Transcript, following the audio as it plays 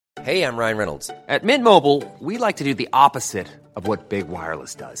Hey, I'm Ryan Reynolds. At Mint Mobile, we like to do the opposite of what Big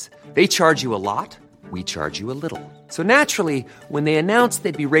Wireless does. They charge you a lot, we charge you a little. So naturally, when they announced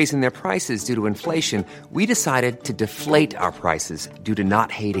they'd be raising their prices due to inflation, we decided to deflate our prices due to not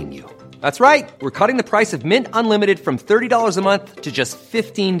hating you. That's right. We're cutting the price of Mint Unlimited from $30 a month to just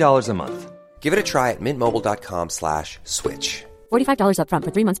 $15 a month. Give it a try at mintmobile.com/switch. $45 up front for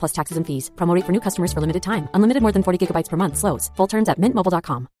 3 months plus taxes and fees. Promo rate for new customers for limited time. Unlimited more than 40 gigabytes per month. Slows full terms at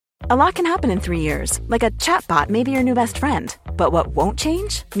mintmobile.com. A lot can happen in 3 years, like a chatbot may be your new best friend. But what won't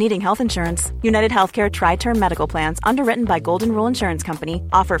change? Needing health insurance. United Healthcare Tri-Term Medical Plans, underwritten by Golden Rule Insurance Company,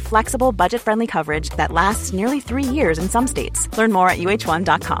 offer flexible, budget-friendly coverage that lasts nearly 3 years in some states. Learn more at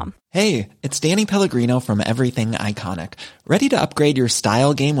uh1.com. Hey, it's Danny Pellegrino from Everything Iconic. Ready to upgrade your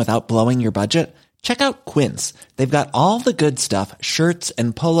style game without blowing your budget? Check out Quince. They've got all the good stuff, shirts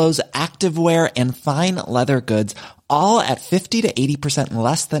and polos, activewear, and fine leather goods, all at 50 to 80%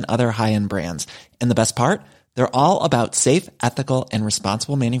 less than other high-end brands. And the best part? They're all about safe, ethical, and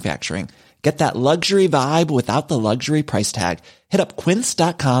responsible manufacturing. Get that luxury vibe without the luxury price tag. Hit up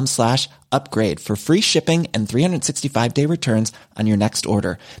quince.com/upgrade for free shipping and 365-day returns on your next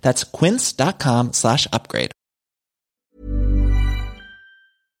order. That's quince.com/upgrade.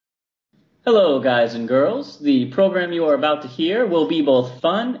 Hello, guys and girls. The program you are about to hear will be both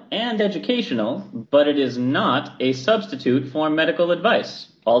fun and educational, but it is not a substitute for medical advice.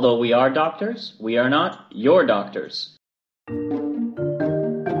 Although we are doctors, we are not your doctors.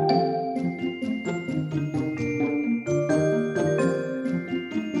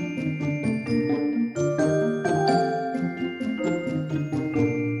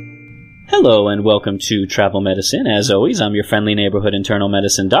 Hello and welcome to Travel Medicine. As always, I'm your friendly neighborhood internal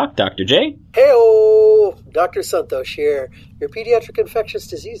medicine doc, Dr. J. Heyo! Dr. Santosh here, your pediatric infectious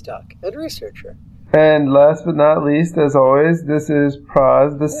disease doc and researcher. And last but not least, as always, this is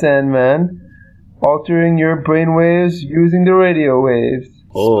Praz the Sandman, altering your brainwaves using the radio waves.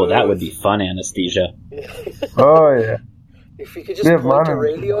 Oh, that would be fun anesthesia. Oh, yeah. If you could just point a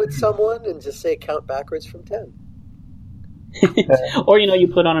radio at someone and just say count backwards from 10. Or, you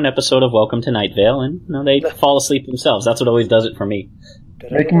put on an episode of Welcome to Night Vale and they fall asleep themselves. That's what always does it for me.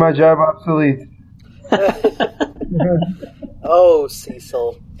 Making my job obsolete. Oh,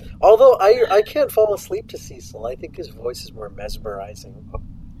 Cecil. Although I can't fall asleep to Cecil. I think his voice is more mesmerizing.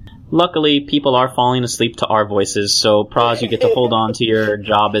 Luckily, people are falling asleep to our voices, so Praz, you get to hold on to your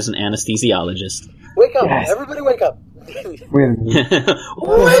job as an anesthesiologist. Wake up! Yes. Everybody wake up!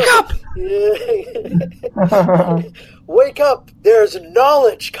 Wake up! Wake up! There's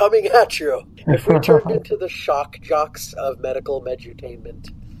knowledge coming at you! If we turned into the shock jocks of medical medutainment.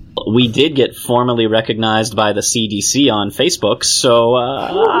 We did get formally recognized by the CDC on Facebook, so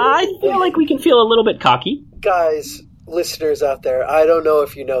I feel like we can feel a little bit cocky. Guys, listeners out there, I don't know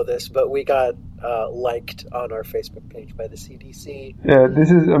if you know this, but we got liked on our Facebook page by the CDC. Yeah,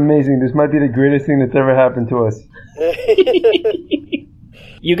 this is amazing. This might be the greatest thing that's ever happened to us.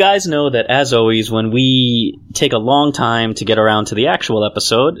 You guys know that, as always, when we take a long time to get around to the actual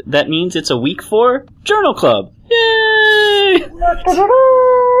episode, that means it's a week for Journal Club. Yay!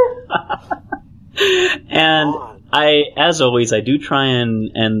 And as always, I do try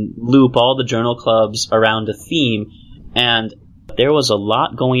and loop all the journal clubs around a theme, and there was a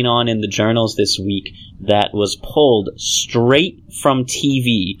lot going on in the journals this week that was pulled straight from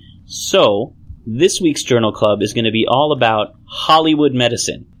TV. So, this week's journal club is going to be all about Hollywood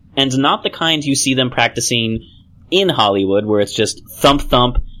medicine, and not the kind you see them practicing in Hollywood, where it's just thump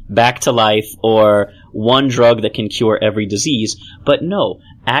thump, back to life, or one drug that can cure every disease, but no,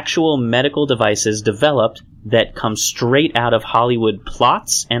 actual medical devices developed that come straight out of Hollywood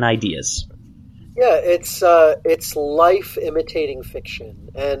plots and ideas. Yeah, it's life imitating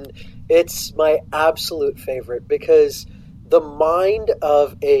fiction, and it's my absolute favorite because the mind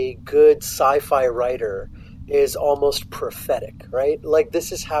of a good sci-fi writer is almost prophetic, right? Like,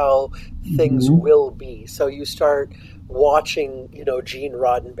 this is how things will be. So you start watching, Gene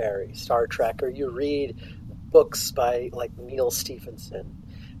Roddenberry, Star Trek, or you read books by, like, Neil Stephenson,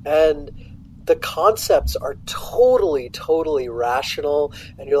 and the concepts are totally, totally rational,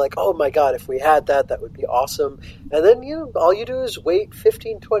 and you're like, oh my god, if we had that, that would be awesome. And then, all you do is wait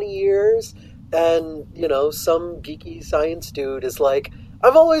 15, 20 years, and, some geeky science dude is like,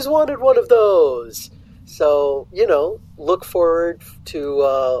 I've always wanted one of those. So, look forward to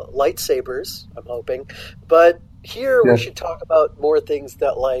lightsabers, I'm hoping. But here we should talk about more things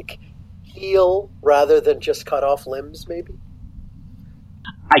that, like, heal rather than just cut off limbs, maybe?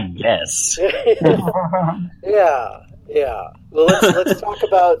 I guess. Yeah. Well, let's talk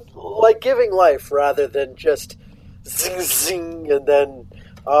about, like, giving life rather than just zing, zing, and then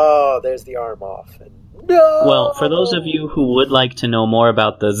Oh, there's the arm off. And no! Well, for those of you who would like to know more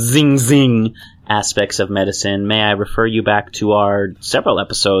about the zing aspects of medicine, may I refer you back to our several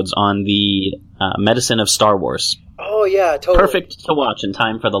episodes on the medicine of Star Wars. Oh, yeah, totally. Perfect to watch in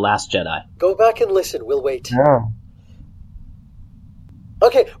time for The Last Jedi. Go back and listen. We'll wait. Yeah.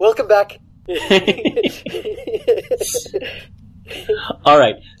 Okay, welcome back. All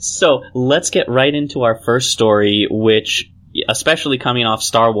right, so let's get right into our first story, which, especially coming off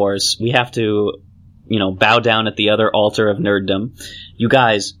Star Wars, we have to, bow down at the other altar of nerddom. You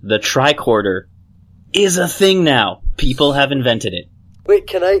guys, the tricorder is a thing now. People have invented it. Wait,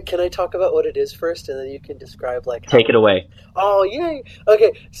 can I talk about what it is first, and then you can describe how... Take it away. Oh, yay!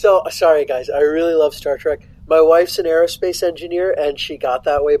 Okay, so, sorry guys, I really love Star Trek. My wife's an aerospace engineer, and she got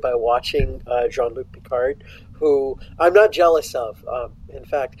that way by watching Jean-Luc Picard, who I'm not jealous of, in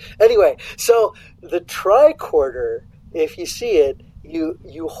fact. Anyway, so the tricorder, if you see it,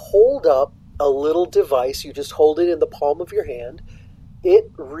 you hold up a little device, you just hold it in the palm of your hand, it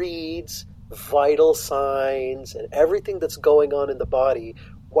reads vital signs and everything that's going on in the body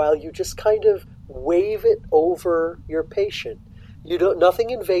while you just kind of wave it over your patient. You don't, nothing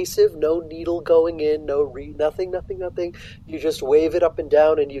invasive, no needle going in, nothing. You just wave it up and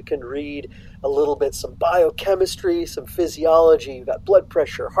down, and you can read a little bit, some biochemistry, some physiology. You've got blood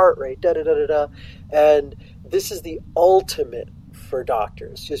pressure, heart rate, and this is the ultimate for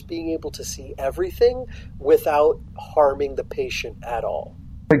doctors, just being able to see everything without harming the patient at all.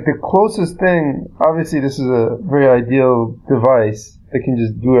 Like the closest thing, obviously this is a very ideal device that can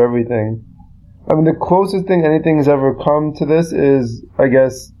just do everything. I mean, the closest thing anything has ever come to this is, I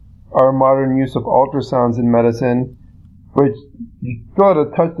guess, our modern use of ultrasounds in medicine, which you still have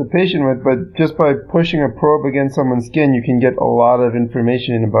to touch the patient with, but just by pushing a probe against someone's skin, you can get a lot of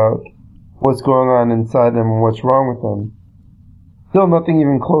information about what's going on inside them and what's wrong with them. Still nothing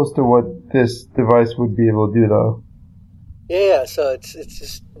even close to what this device would be able to do, though. Yeah, so it's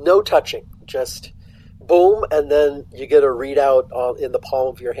just no touching, just boom, and then you get a readout in the palm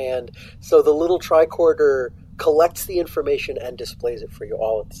of your hand. So the little tricorder collects the information and displays it for you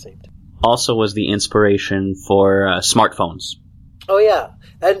all at the same time. Also was the inspiration for smartphones. Oh yeah,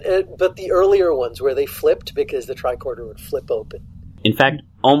 but the earlier ones where they flipped because the tricorder would flip open. In fact,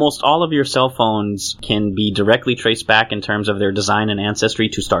 almost all of your cell phones can be directly traced back in terms of their design and ancestry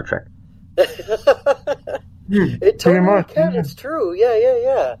to Star Trek. It totally can. It's true.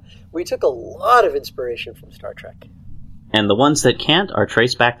 Yeah. We took a lot of inspiration from Star Trek. And the ones that can't are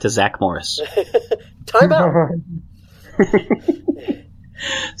traced back to Zach Morris. Time out.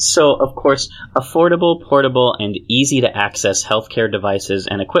 So, of course, affordable, portable, and easy to access healthcare devices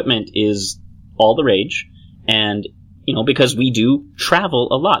and equipment is all the rage. And, because we do travel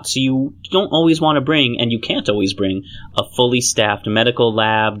a lot, so you don't always want to bring, and you can't always bring, a fully staffed medical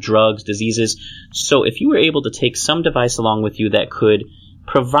lab, drugs, diseases. So if you were able to take some device along with you that could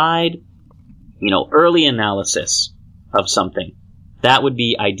provide, early analysis of something, that would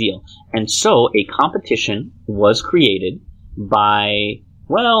be ideal. And so a competition was created by,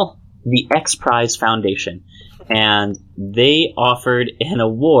 the X Prize Foundation. And they offered an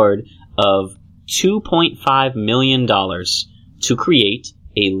award of $2.5 million to create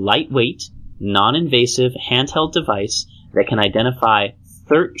a lightweight, non-invasive handheld device that can identify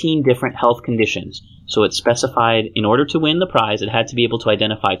 13 different health conditions. So it specified in order to win the prize, it had to be able to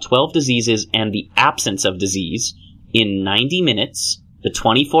identify 12 diseases and the absence of disease in 90 minutes, the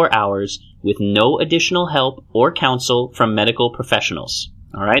 24 hours, with no additional help or counsel from medical professionals.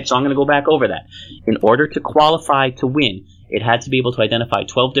 All right, so I'm going to go back over that. In order to qualify to win, it had to be able to identify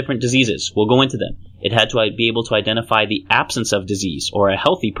 12 different diseases. We'll go into them. It had to be able to identify the absence of disease or a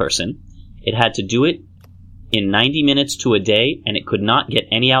healthy person. It had to do it in 90 minutes to a day, and it could not get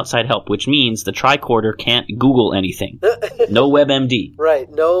any outside help, which means the tricorder can't Google anything. No WebMD. Right.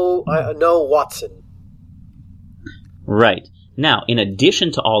 No Watson. Right. Now, in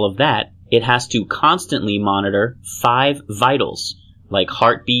addition to all of that, it has to constantly monitor 5 vitals, like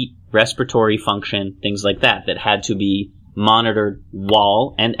heartbeat, respiratory function, things like that had to be monitored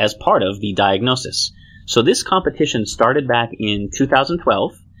while and as part of the diagnosis. So this competition started back in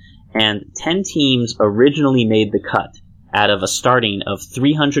 2012, and 10 teams originally made the cut out of a starting of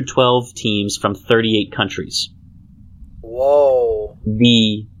 312 teams from 38 countries. Whoa.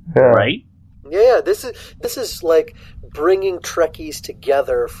 Right? Yeah, this is like bringing Trekkies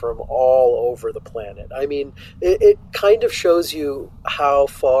together from all over the planet. I mean, it kind of shows you how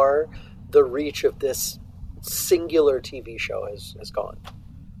far the reach of this singular TV show has gone.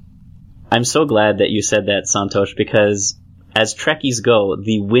 I'm so glad that you said that, Santosh, because as Trekkies go,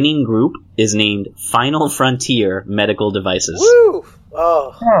 the winning group is named Final Frontier Medical Devices. Woo!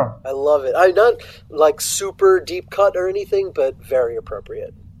 Oh, Huh. I love it. I'm not like super deep cut or anything, but very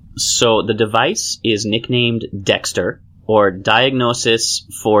appropriate. So the device is nicknamed Dexter, or Diagnosis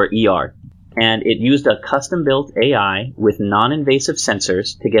for ER, and it used a custom-built AI with non-invasive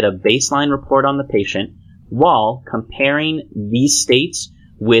sensors to get a baseline report on the patient while comparing these states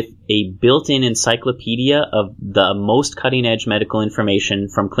with a built-in encyclopedia of the most cutting-edge medical information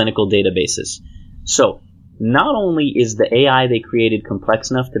from clinical databases. So, not only is the AI they created complex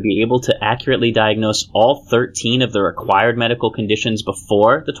enough to be able to accurately diagnose all 13 of the required medical conditions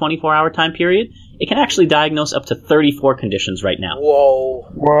before the 24-hour time period, it can actually diagnose up to 34 conditions right now. Whoa.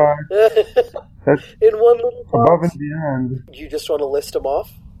 What? That's In one little above box. and beyond. You just want to list them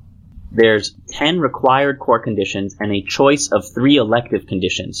off? There's 10 required core conditions and a choice of 3 elective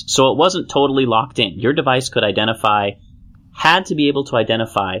conditions. So it wasn't totally locked in. Your device had to be able to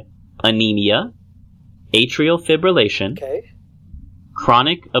identify anemia, atrial fibrillation, Okay.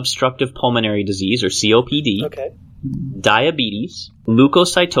 chronic obstructive pulmonary disease, or COPD, Okay. diabetes,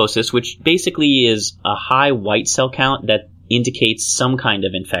 leukocytosis, which basically is a high white cell count that indicates some kind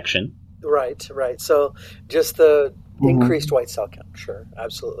of infection, Right. So just the increased white cell count. Sure.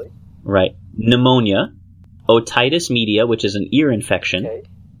 Absolutely. right? Pneumonia, otitis media, which is an ear infection, Okay.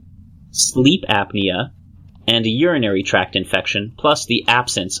 sleep apnea, and a urinary tract infection, plus the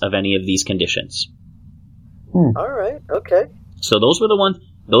absence of any of these conditions. All right. Okay. So those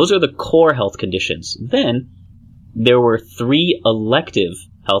are the core health conditions. Then there were 3 elective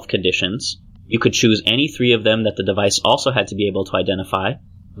health conditions. You could choose any 3 of them that the device also had to be able to identify.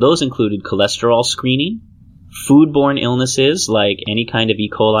 Those included cholesterol screening, foodborne illnesses like any kind of E.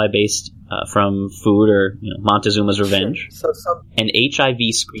 coli based from food or Montezuma's Revenge, Sure. So and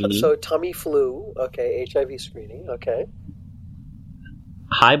HIV screening, So Tamiflu. Okay. HIV screening. Okay.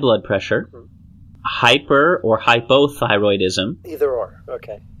 high blood pressure, hyper or hypothyroidism, Either or.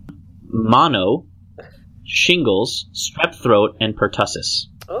 Okay. mono, shingles, strep throat, and pertussis.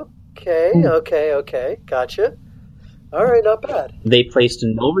 Okay. Gotcha. All right. Not bad. They placed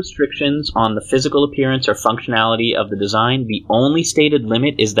no restrictions on the physical appearance or functionality of the design. The only stated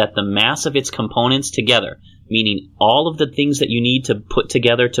limit is that the mass of its components together, meaning all of the things that you need to put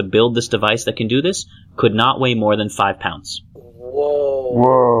together to build this device that can do this, could not weigh more than 5 pounds.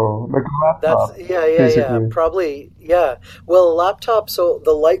 Whoa. Like a laptop. That's yeah. basically. Probably yeah. Well, laptop. So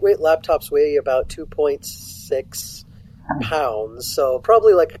the lightweight laptops weigh about 2.6 pounds. So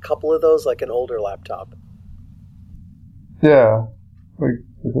probably like a couple of those, like an older laptop. Yeah. Like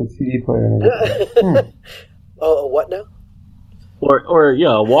a CD player and everything. Oh, what now? Or a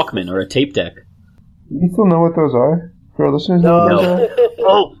Walkman or a tape deck. You still know what those are? For our listeners know what No. those are?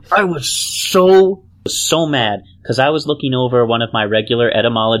 Oh, I was so mad because I was looking over one of my regular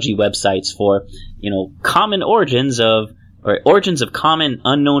etymology websites for, common origins of common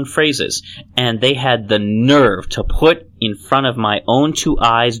unknown phrases, and they had the nerve to put in front of my own 2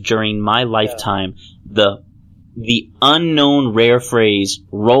 eyes during my lifetime the unknown rare phrase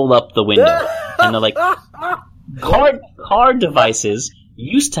 "roll up the window," and they're like, car devices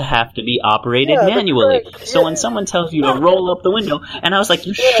used to have to be operated manually. So when someone tells you to roll up the window, and I was like,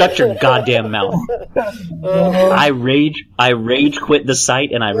 you shut your goddamn mouth. I rage quit the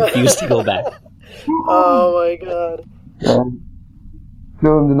site and I refuse to go back. Oh my god.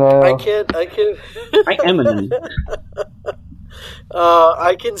 Still in denial. I can't. I am an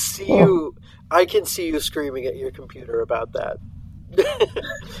I can see you. I can see you screaming at your computer about that.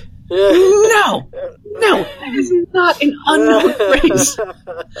 No, that is not an unknown phrase.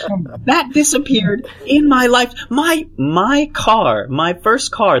 That disappeared in my life. My car, my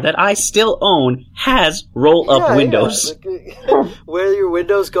first car that I still own, has roll-up windows. Yeah. Where your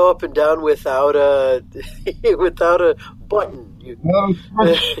windows go up and down without a button.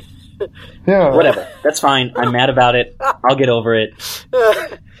 Yeah. Whatever. That's fine. I'm mad about it. I'll get over it.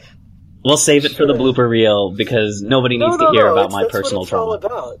 We'll save it for the blooper reel because nobody needs to hear about my personal trauma.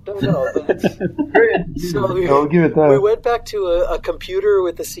 That's what it's all about. So I'll give it that. we went back to a computer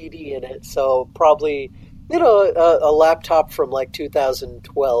with a CD in it, so probably a laptop from like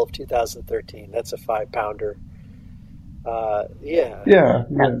 2012, 2013. That's a 5-pounder. Yeah.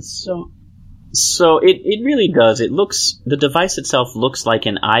 And so it really does. The device itself looks like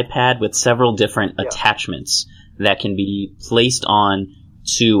an iPad with several different attachments that can be placed on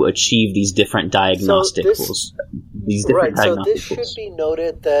to achieve these different diagnostic tools. So this should be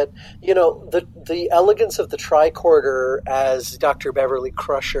noted that the elegance of the tricorder, as Dr. Beverly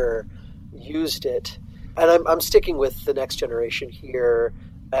Crusher used it, and I'm sticking with the next generation here.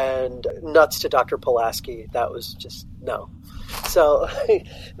 and nuts to Dr. Pulaski. That was just, no. So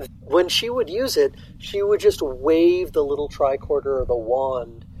when she would use it, she would just wave the little tricorder or the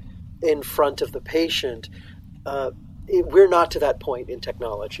wand in front of the patient. We're not to that point in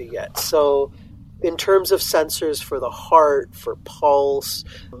technology yet. So in terms of sensors for the heart, for pulse,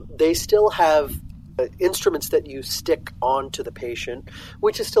 they still have instruments that you stick onto the patient,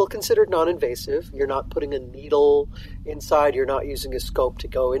 which is still considered non-invasive. You're not putting a needle inside. You're not using a scope to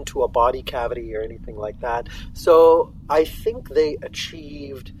go into a body cavity or anything like that. So I think they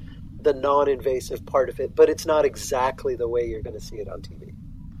achieved the non-invasive part of it, but it's not exactly the way you're going to see it on TV.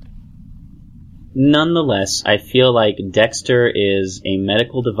 Nonetheless, I feel like Dexter is a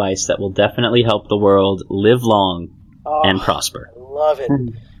medical device that will definitely help the world live long and prosper. I love it.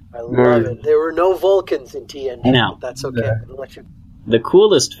 I love it. There were no Vulcans in TNG. Now, but that's okay. I'll let you... The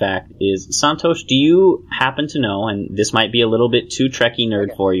coolest fact is, Santosh, do you happen to know, and this might be a little bit too Trekkie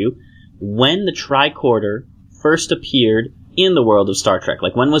nerd for you, when the tricorder first appeared in the world of Star Trek?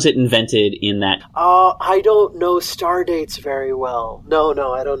 Like, when was it invented in that? I don't know star dates very well. No,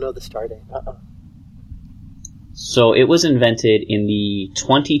 I don't know the star date. So it was invented in the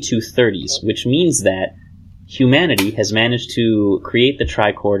 2230s, which means that humanity has managed to create the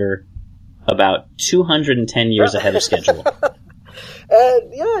tricorder about 210 years ahead of schedule.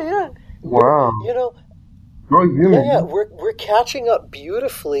 Yeah. Wow. We're catching up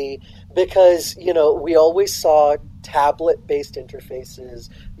beautifully because, we always saw tablet-based interfaces,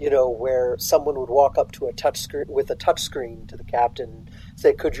 where someone would walk up to a touchscreen with a touchscreen to the captain,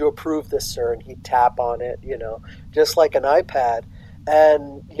 say, "Could you approve this, sir?" And he'd tap on it, just like an iPad.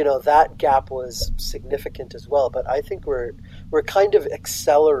 And, that gap was significant as well. But I think we're kind of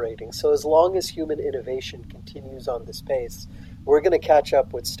accelerating. So as long as human innovation continues on this pace, we're going to catch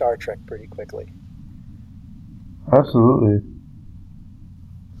up with Star Trek pretty quickly. Absolutely.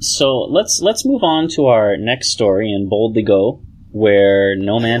 So let's move on to our next story and boldly go where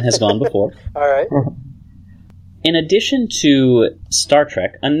no man has gone before. All right. In addition to Star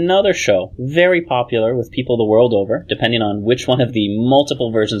Trek, another show very popular with people the world over, depending on which one of the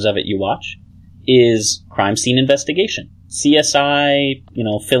multiple versions of it you watch, is Crime Scene Investigation. CSI,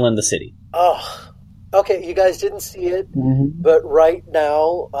 fill in the city. Oh, okay. You guys didn't see it, but right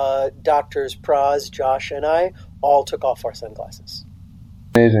now, Doctors Praz, Josh, and I all took off our sunglasses.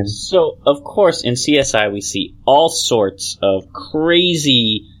 Amazing. So, of course, in CSI we see all sorts of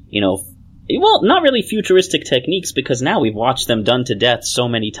crazy, well, not really futuristic techniques, because now we've watched them done to death so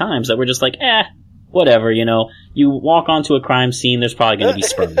many times that we're just like, whatever, You walk onto a crime scene, there's probably going to be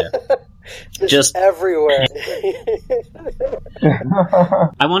sperm there. Just everywhere.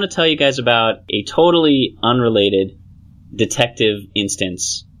 I want to tell you guys about a totally unrelated detective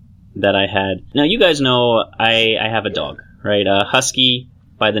instance that I had. Now, you guys know I have a dog, right? A husky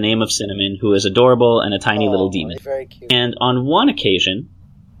by the name of Cinnamon, who is adorable and a tiny little demon. Very cute. And on one occasion,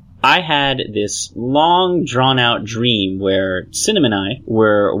 I had this long, drawn-out dream where Cinnamon and I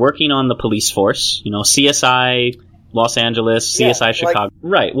were working on the police force, CSI Los Angeles, CSI Chicago.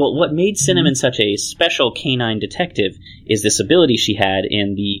 Right. Well, what made Cinnamon such a special canine detective is this ability she had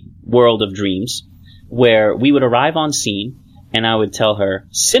in the world of dreams, where we would arrive on scene, and I would tell her,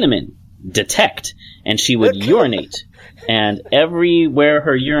 "Cinnamon, detect," and she would urinate. And everywhere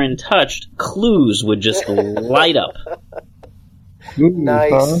her urine touched, clues would just light up.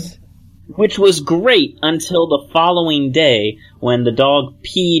 Nice. Which was great until the following day when the dog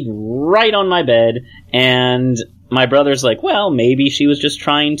peed right on my bed, and my brother's like, well, maybe she was just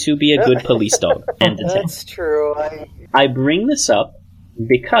trying to be a good police dog and detective. That's true. I bring this up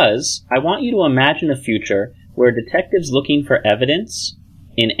because I want you to imagine a future where detectives looking for evidence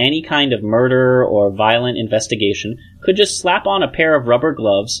in any kind of murder or violent investigation could just slap on a pair of rubber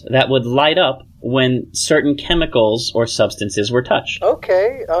gloves that would light up when certain chemicals or substances were touched.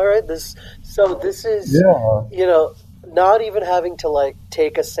 Okay, all right. This is, not even having to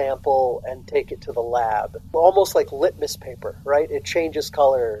take a sample and take it to the lab. Almost like litmus paper, right? It changes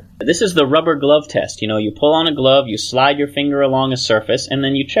color. This is the rubber glove test. You pull on a glove, you slide your finger along a surface, and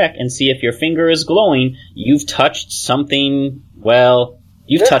then you check and see if your finger is glowing. You've touched something,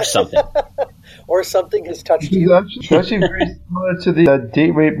 you've touched something. Or something has touched you. It's actually very similar to the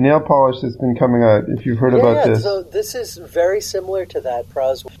date rape nail polish that's been coming out, if you've heard about this. So this is very similar to that,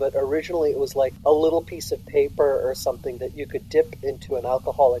 Praz, but originally it was like a little piece of paper or something that you could dip into an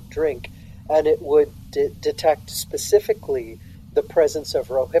alcoholic drink, and it would detect specifically the presence of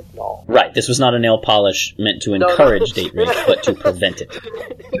Rohypnol. Right, this was not a nail polish meant to encourage date rape, but to prevent it.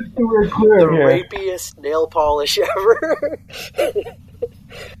 The rapiest nail polish ever.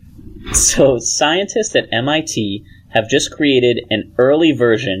 So, scientists at MIT have just created an early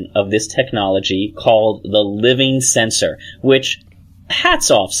version of this technology called the living sensor, which,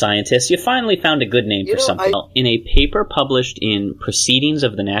 hats off, scientists, you finally found a good name for something. In a paper published in Proceedings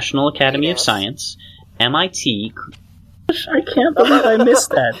of the National Academy of Science, MIT... I can't believe I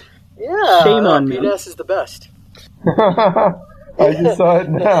missed that. Yeah, shame on me. PNAS is the best. I just saw it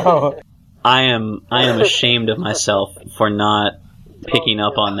now. I am ashamed of myself for not picking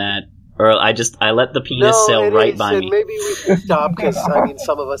up on that. Or I let the penis sail right by me. Maybe we should stop because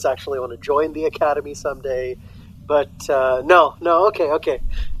some of us actually want to join the academy someday. But no, okay.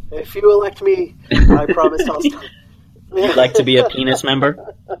 If you elect me, I promise I'll stop. You'd like to be a penis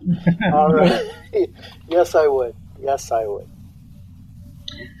member? All right. Yes, I would.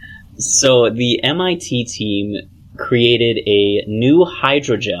 So the MIT team created a new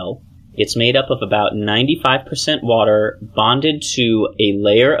hydrogel. It's made up of about 95% water bonded to a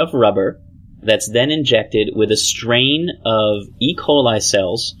layer of rubber that's then injected with a strain of E. coli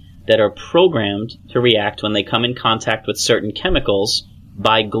cells that are programmed to react when they come in contact with certain chemicals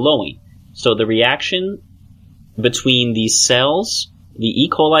by glowing. So the reaction between these cells, the E.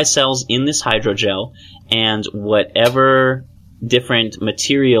 coli cells in this hydrogel, and whatever different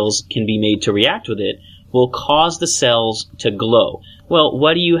materials can be made to react with it will cause the cells to glow. Well,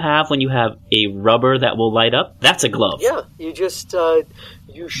 what do you have when you have a rubber that will light up? That's a glove. Yeah, you just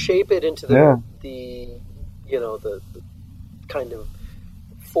you shape it into the kind of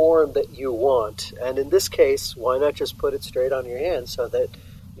form that you want. And in this case, why not just put it straight on your hand so that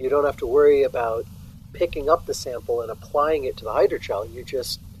you don't have to worry about picking up the sample and applying it to the hydrogel. You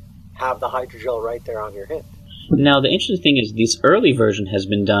just have the hydrogel right there on your hand. Now, the interesting thing is this early version has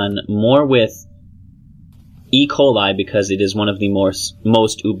been done more with E. coli because it is one of the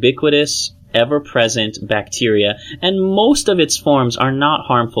most ubiquitous, ever-present bacteria, and most of its forms are not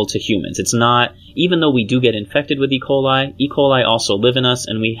harmful to humans. It's not, even though we do get infected with E. coli also live in us,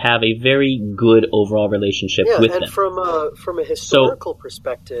 and we have a very good overall relationship with them. And from a historical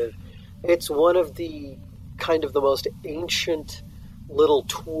perspective, it's one of the kind of the most ancient little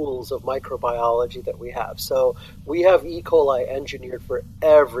tools of microbiology that we have. So we have E. coli engineered for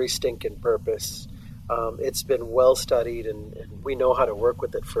every stinking purpose. It's been well studied, and we know how to work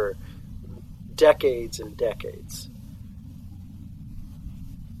with it for decades and decades.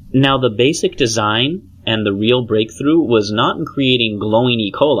 Now, the basic design and the real breakthrough was not in creating glowing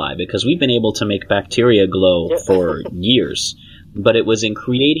E. coli, because we've been able to make bacteria glow for years, but it was in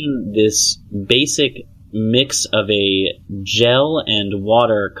creating this basic mix of a gel and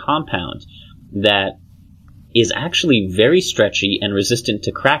water compound that is actually very stretchy and resistant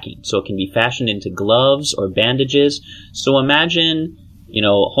to cracking. So it can be fashioned into gloves or bandages. So imagine,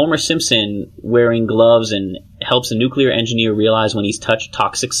 Homer Simpson wearing gloves and helps a nuclear engineer realize when he's touched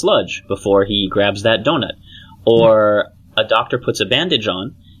toxic sludge before he grabs that donut. Or a doctor puts a bandage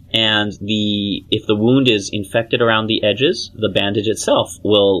on, and if the wound is infected around the edges, the bandage itself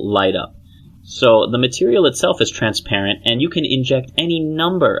will light up. So the material itself is transparent, and you can inject any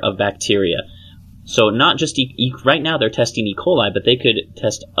number of bacteria. So not just right now they're testing E. coli, but they could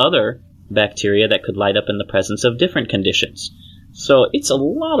test other bacteria that could light up in the presence of different conditions. So it's a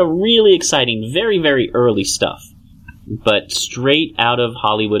lot of really exciting, very, very early stuff, but straight out of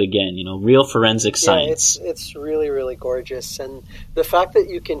Hollywood again, real forensic science. Yeah, it's really, really gorgeous. And the fact that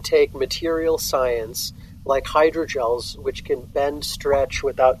you can take material science like hydrogels, which can bend, stretch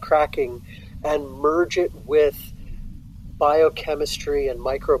without cracking, and merge it with biochemistry and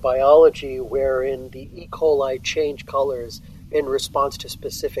microbiology, wherein the E. coli change colors in response to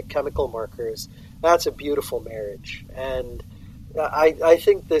specific chemical markers, that's a beautiful marriage. And I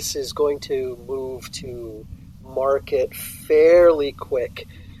think this is going to move to market fairly quick,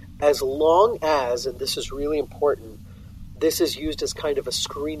 as long as, and this is really important, this is used as kind of a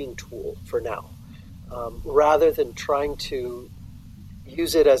screening tool for now, rather than trying to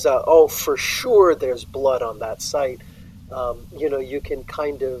use it as for sure there's blood on that site. You can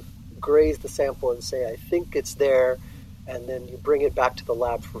kind of graze the sample and say, I think it's there, and then you bring it back to the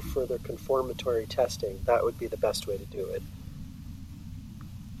lab for further confirmatory testing. That would be the best way to do it.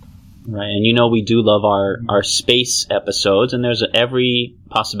 Right, and we do love our space episodes, and there's every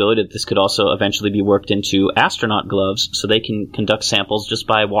possibility that this could also eventually be worked into astronaut gloves, so they can conduct samples just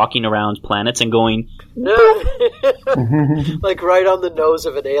by walking around planets and going... like right on the nose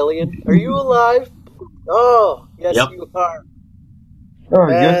of an alien. Are you alive? Oh, yes, yep. You are. Oh, I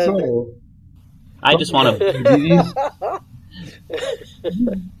guess so. I just want to...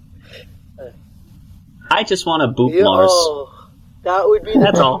 I just want to boop Mars. Oh, that would be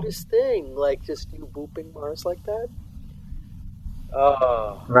the cutest thing. Like, just you booping Mars like that.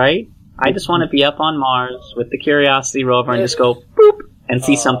 Oh. Right? I just want to be up on Mars with the Curiosity rover and just go boop and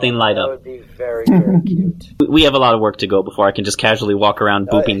see something light That up. would be very, very cute. We have a lot of work to go before I can just casually walk around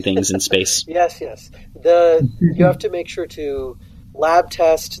booping things in space. Yes. You have to make sure to lab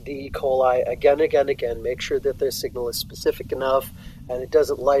test the E. coli again. Make sure that their signal is specific enough and it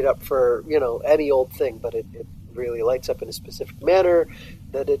doesn't light up for, any old thing, but it really lights up in a specific manner,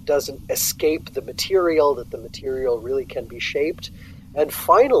 that it doesn't escape the material, that the material really can be shaped. And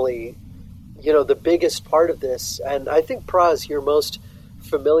finally, the biggest part of this, and I think, Praz, you're most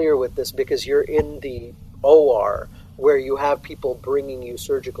familiar with this because you're in the OR where you have people bringing you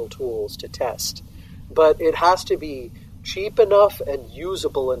surgical tools to test. But it has to be cheap enough and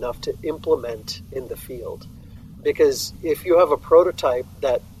usable enough to implement in the field. Because if you have a prototype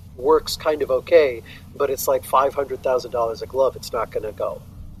that works kind of okay, but it's like $500,000 a glove, it's not going to go.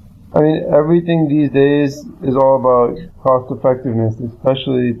 I mean, everything these days is all about cost effectiveness,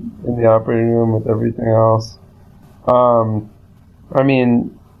 especially in the operating room with everything else. I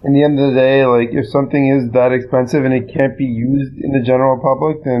mean, in the end of the day, like, if something is that expensive and it can't be used in the general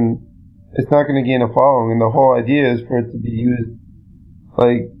public, then it's not going to gain a following. And the whole idea is for it to be used,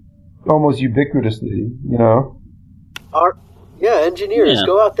 like, almost ubiquitously, Engineers,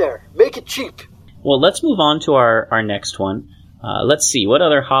 go out there. Make it cheap. Well, let's move on to our next one. Let's see, what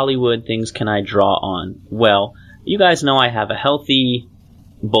other Hollywood things can I draw on? Well, you guys know I have a healthy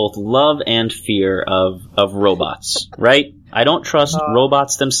both love and fear of robots, right? I don't trust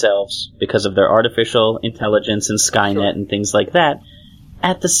robots themselves because of their artificial intelligence and Skynet and things like that.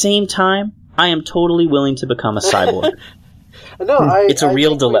 At the same time, I am totally willing to become a cyborg. It's a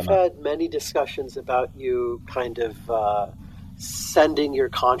real dilemma. We've had many discussions about you kind of sending your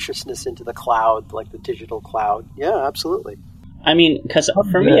consciousness into the cloud, like the digital cloud. Yeah, absolutely. I mean, because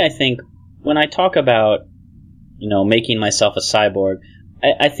for me, I think when I talk about, making myself a cyborg,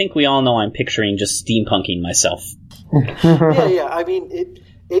 I think we all know I'm picturing just steampunking myself. Yeah. I mean,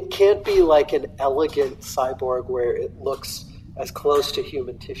 it can't be like an elegant cyborg where it looks as close to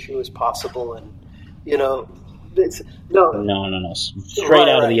human tissue as possible, and it's no, straight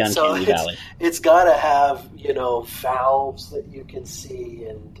out of the uncanny valley. It's got to have valves that you can see,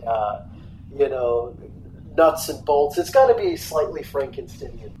 and nuts and bolts. It's got to be slightly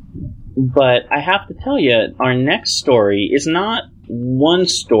Frankensteinian. But I have to tell you, our next story is not one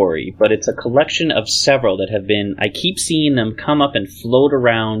story, but it's a collection of several that have been, I keep seeing them come up and float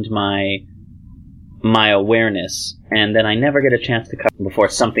around my awareness, and then I never get a chance to cover them before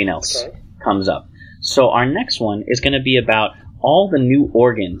something else comes up. So our next one is going to be about all the new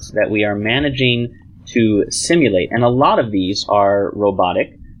organs that we are managing to simulate, and a lot of these are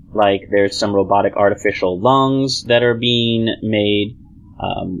robotic. Like, there's some robotic artificial lungs that are being made.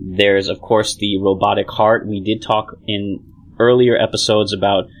 There's, of course, the robotic heart. We did talk in earlier episodes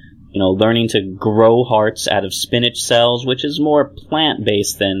about, learning to grow hearts out of spinach cells, which is more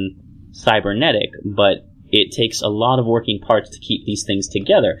plant-based than cybernetic, but it takes a lot of working parts to keep these things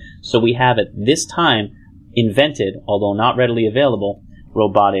together. So we have at this time invented, although not readily available,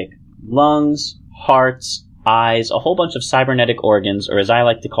 robotic lungs, hearts, eyes, a whole bunch of cybernetic organs, or as I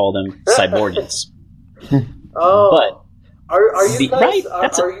like to call them, cyborgans. But are you guys, right?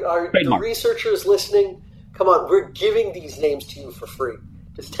 are the researchers listening? Come on, we're giving these names to you for free.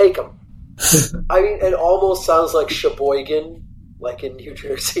 Just take them. I mean, it almost sounds like Sheboygan, like in New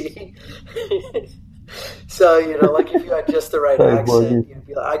Jersey. So, like if you had just the right accent, you'd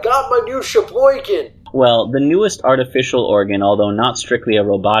be like, I got my new Sheboygan. Well, the newest artificial organ, although not strictly a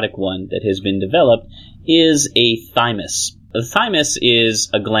robotic one that has been developed, is a thymus. The thymus is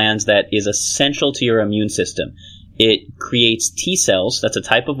a gland that is essential to your immune system. It creates T cells, that's a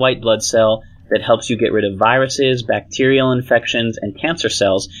type of white blood cell that helps you get rid of viruses, bacterial infections, and cancer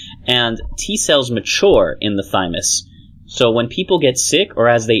cells, and T cells mature in the thymus. So when people get sick or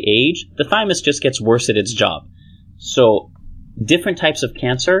as they age, the thymus just gets worse at its job. So different types of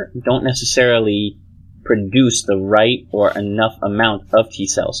cancer don't necessarily produce the right or enough amount of T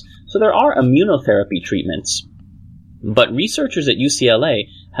cells. So there are immunotherapy treatments. But researchers at UCLA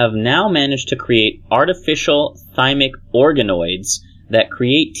have now managed to create artificial thymic organoids that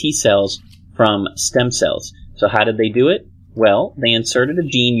create T cells from stem cells. So how did they do it? Well, they inserted a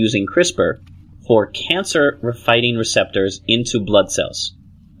gene using CRISPR for cancer-fighting receptors into blood cells.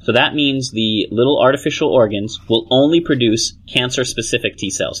 So that means the little artificial organs will only produce cancer-specific T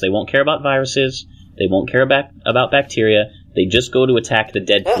cells. They won't care about viruses. They won't care about bacteria. They just go to attack the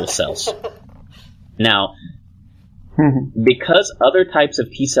Deadpool cells. Now, because other types of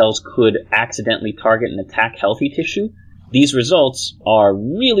T cells could accidentally target and attack healthy tissue, these results are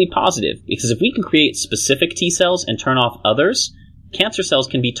really positive. Because if we can create specific T cells and turn off others, cancer cells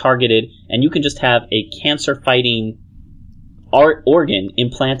can be targeted, and you can just have a cancer-fighting organ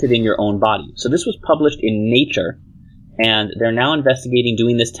implanted in your own body. So this was published in Nature, and they're now investigating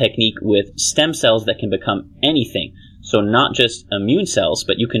doing this technique with stem cells that can become anything. So not just immune cells,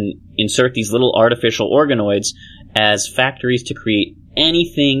 but you can insert these little artificial organoids as factories to create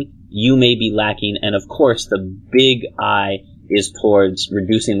anything you may be lacking. And of course, the big eye is towards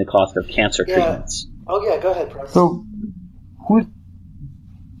reducing the cost of cancer treatments. Oh yeah, go ahead, Press. So,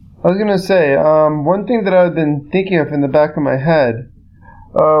 I was going to say, one thing that I've been thinking of in the back of my head,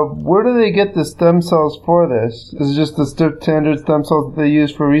 where do they get the stem cells for this? Is it just the standard stem cells that they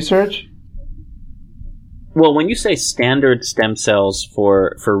use for research? Well, when you say standard stem cells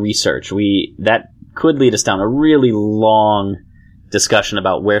for research, that could lead us down a really long discussion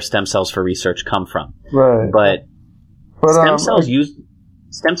about where stem cells for research come from. Right. But stem cells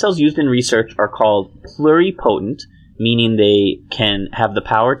used in research are called pluripotent, meaning they can have the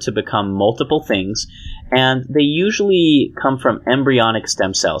power to become multiple things, and they usually come from embryonic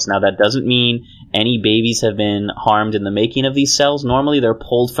stem cells. Now, that doesn't mean any babies have been harmed in the making of these cells. Normally, they're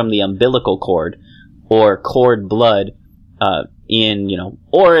pulled from the umbilical cord or cord blood,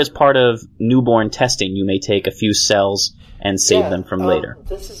 or as part of newborn testing. You may take a few cells and save them from later.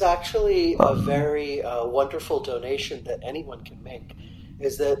 This is actually a very wonderful donation that anyone can make,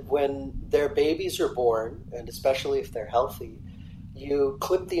 is that when their babies are born, and especially if they're healthy, you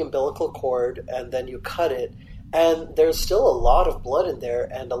clip the umbilical cord and then you cut it, and there's still a lot of blood in there,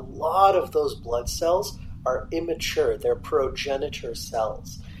 and a lot of those blood cells are immature. They're progenitor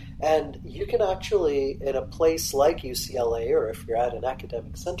cells. And you can actually, in a place like UCLA, or if you're at an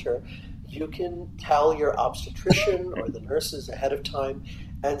academic center, you can tell your obstetrician or the nurses ahead of time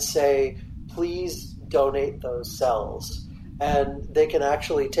and say, please donate those cells. And they can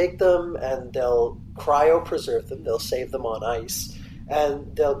actually take them and they'll cryopreserve them, they'll save them on ice,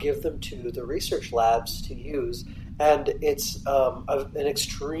 and they'll give them to the research labs to use. And it's an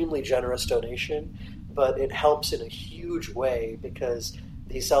extremely generous donation, but it helps in a huge way because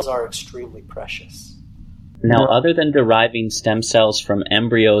these cells are extremely precious. Now, other than deriving stem cells from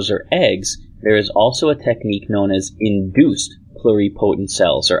embryos or eggs, there is also a technique known as induced pluripotent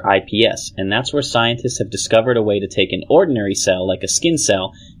cells, or IPS, and that's where scientists have discovered a way to take an ordinary cell, like a skin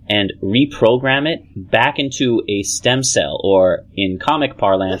cell, and reprogram it back into a stem cell, or in comic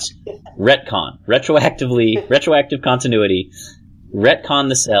parlance, retcon, retroactive continuity, retcon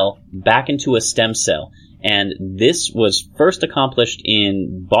the cell back into a stem cell. And this was first accomplished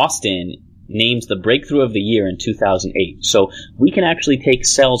in Boston, named the Breakthrough of the Year in 2008. So we can actually take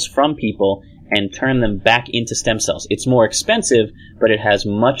cells from people and turn them back into stem cells. It's more expensive, but it has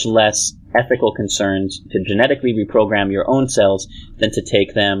much less ethical concerns to genetically reprogram your own cells than to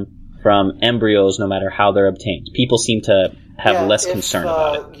take them from embryos, no matter how they're obtained. People seem to have less concern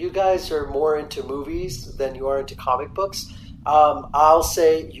about it. You guys are more into movies than you are into comic books. I'll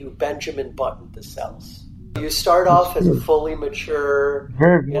say you Benjamin Button the cells. You start off as a fully mature,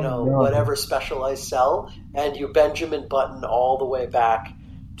 whatever specialized cell, and you Benjamin Button all the way back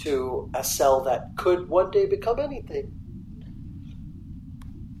to a cell that could one day become anything.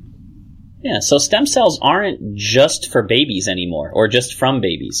 Yeah, so stem cells aren't just for babies anymore, or just from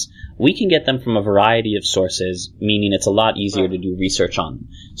babies. We can get them from a variety of sources, meaning it's a lot easier to do research on them.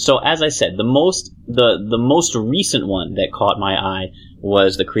 So as I said, the most recent one that caught my eye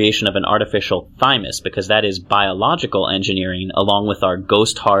was the creation of an artificial thymus, because that is biological engineering, along with our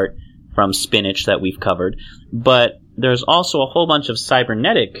ghost heart from spinach that we've covered. But there's also a whole bunch of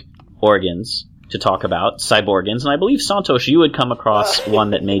cybernetic organs to talk about, cyborgans, and I believe, Santosh, you had come across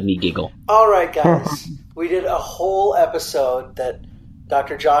one that made me giggle. All right, guys. We did a whole episode that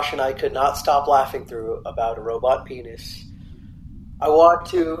Dr. Josh and I could not stop laughing through about a robot penis. I want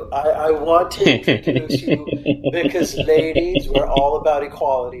to introduce you, because ladies, we're all about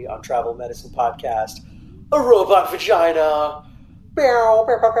equality on Travel Medicine Podcast. A robot vagina. I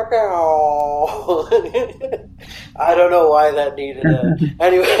don't know why that needed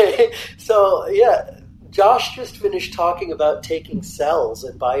anyway. So yeah, Josh just finished talking about taking cells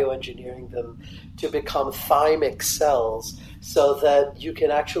and bioengineering them to become thymic cells, so that you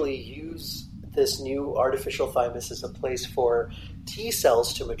can actually use this new artificial thymus as a place for T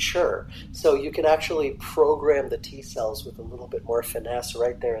cells to mature. So you can actually program the T cells with a little bit more finesse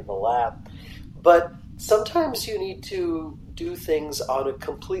right there in the lab. But sometimes you need to do things on a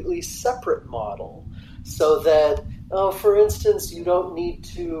completely separate model, so that, for instance, you don't need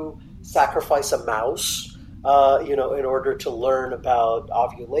to sacrifice a mouse, in order to learn about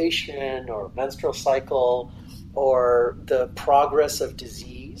ovulation or menstrual cycle or the progress of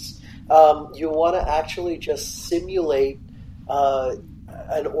disease. You want to actually just simulate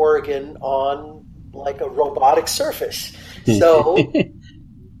an organ on like a robotic surface. So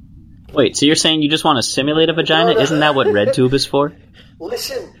wait, so you're saying you just want to simulate a vagina? No. Isn't that what RedTube is for?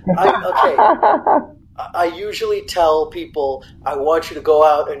 Listen, I usually tell people, I want you to go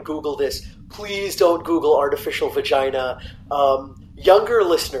out and Google this. Please don't Google artificial vagina. Younger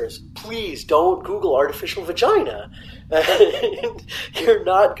listeners, please don't Google artificial vagina. You're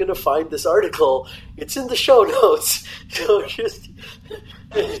not going to find this article. It's in the show notes. So just...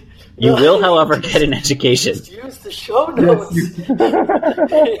 You will, however, get an education. Just use the show notes.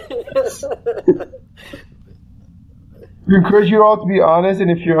 We encourage you all to be honest, and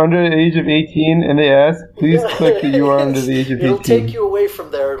if you're under the age of 18 and they ask, please click that you are under the age of 18. It'll take you away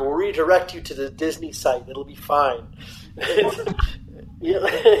from there. It'll redirect you to the Disney site. It'll be fine.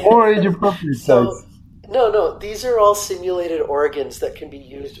 Or age-appropriate sites. No. These are all simulated organs that can be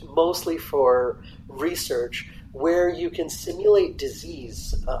used mostly for research, where you can simulate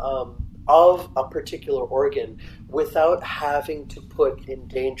disease of a particular organ without having to put in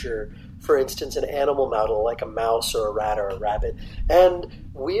danger, for instance, an animal model like a mouse or a rat or a rabbit.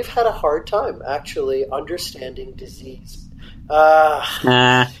 And we've had a hard time actually understanding disease.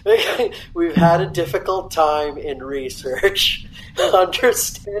 We've had a difficult time in research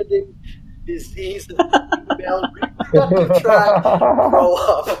understanding disease in the female reproductive tract. Grow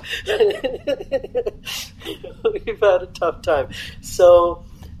up. We've had a tough time. So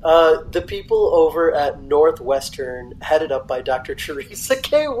the people over at Northwestern, headed up by Dr. Teresa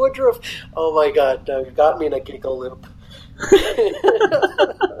K. Woodruff. Oh my God, now you got me in a giggle loop.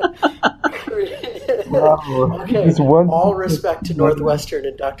 Okay, all respect to Northwestern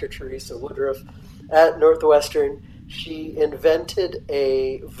and Dr. Teresa Woodruff. At Northwestern, she invented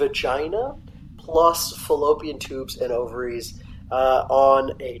a vagina plus fallopian tubes and ovaries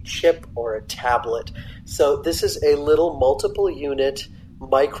on a chip or a tablet. So this is a little multiple unit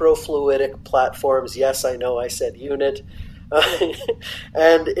microfluidic platforms. Yes, I know I said unit.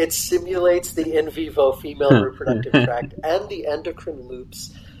 And it simulates the in vivo female reproductive tract and the endocrine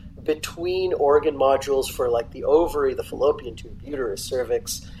loops between organ modules for like the ovary, the fallopian tube, uterus,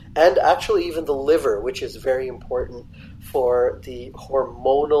 cervix, and actually even the liver, which is very important for the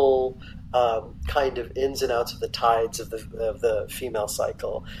hormonal kind of ins and outs of the tides of the female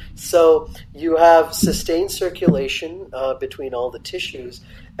cycle. So you have sustained circulation between all the tissues,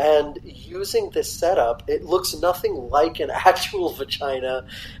 and using this setup, it looks nothing like an actual vagina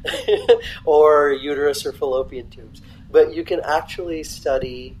or uterus or fallopian tubes, but you can actually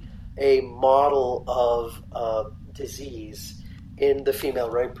study a model of disease in the female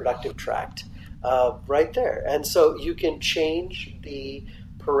reproductive tract right there. And so you can change the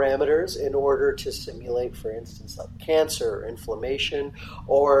parameters in order to simulate, for instance, like cancer or inflammation,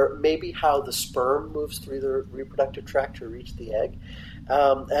 or maybe how the sperm moves through the reproductive tract to reach the egg.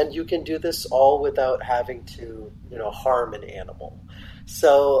 And you can do this all without having to, harm an animal.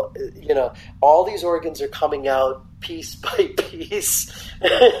 So, all these organs are coming out piece by piece.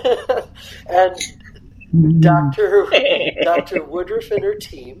 And Dr. Woodruff and her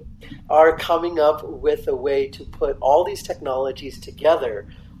team are coming up with a way to put all these technologies together,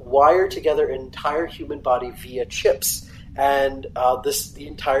 wire together an entire human body via chips. And the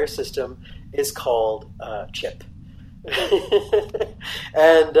entire system is called CHIP.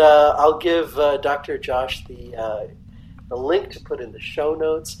 And I'll give Dr. Josh the link to put in the show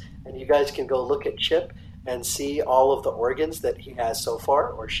notes, and you guys can go look at CHIP and see all of the organs that he has so far,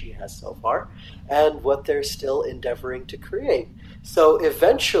 or she has so far, and what they're still endeavoring to create. So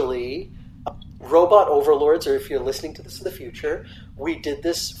eventually, robot overlords, or if you're listening to this in the future, we did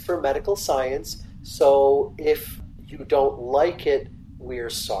this for medical science, so if you don't like it, we're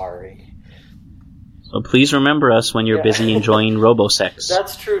sorry. So please remember us when you're busy enjoying robosex.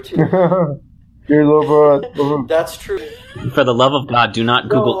 That's true, too. Dear robot. That's true. For the love of God, do not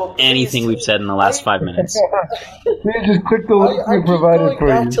Google anything we've said in the last 5 minutes. Please just click the link we provided for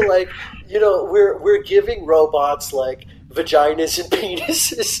you. To we're giving robots like vaginas and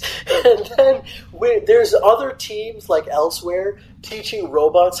penises, and then there's other teams like elsewhere teaching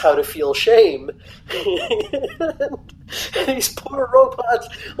robots how to feel shame. And these poor robots,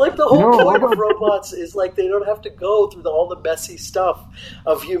 like the whole point of robots is like they don't have to go through all the messy stuff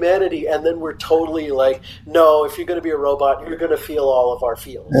of humanity, and then we're totally like, no, if you're going to be a robot, you're going to feel all of our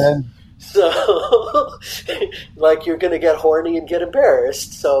feels. So, like, you're going to get horny and get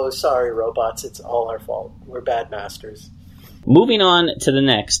embarrassed. So, sorry, robots, it's all our fault. We're bad masters. Moving on to the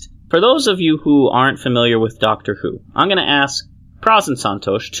next. For those of you who aren't familiar with Doctor Who, I'm going to ask Praz and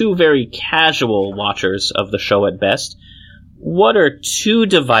Santosh, two very casual watchers of the show at best, what are two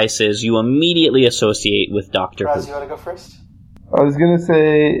devices you immediately associate with Doctor Who? Praz, you want to go first? I was going to say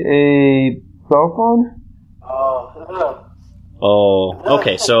a cell phone. Oh,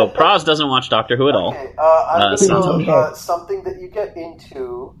 okay. So Praz doesn't watch Doctor Who at all. Okay, I'm going to go something that you get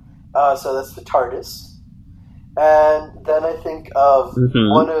into. So that's the TARDIS. And then I think of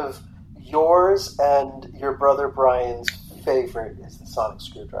one of yours and your brother Brian's favorite is the sonic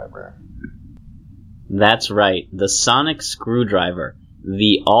screwdriver. That's right. The sonic screwdriver.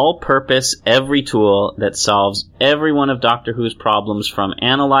 The all-purpose every tool that solves every one of Doctor Who's problems, from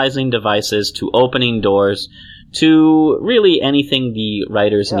analyzing devices to opening doors to really anything the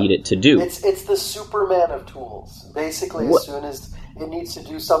writers need it to do. It's the Superman of tools. Basically, as soon as it needs to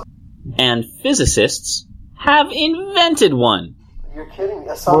do something. And physicists have invented one. You're kidding.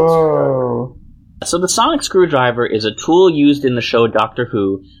 A sonic screwdriver. So the sonic screwdriver is a tool used in the show Doctor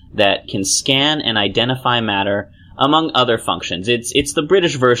Who that can scan and identify matter, among other functions. It's the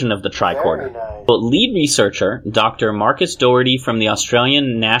British version of the tricorder. Nice. But lead researcher, Dr. Marcus Doherty from the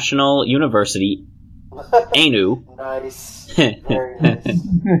Australian National University, ANU, Nice. Very nice.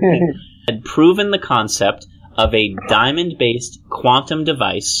 had proven the concept of a diamond-based quantum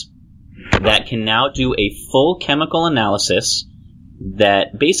device that can now do a full chemical analysis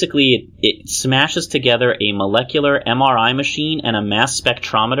that basically it smashes together a molecular MRI machine and a mass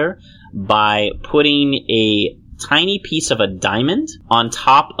spectrometer by putting a tiny piece of a diamond on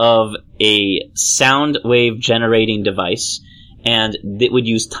top of a sound wave generating device, and it would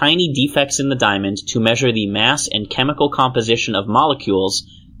use tiny defects in the diamond to measure the mass and chemical composition of molecules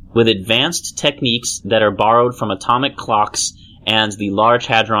with advanced techniques that are borrowed from atomic clocks and the Large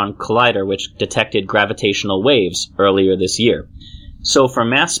Hadron Collider, which detected gravitational waves earlier this year. So for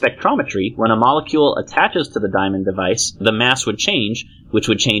mass spectrometry, when a molecule attaches to the diamond device, the mass would change, which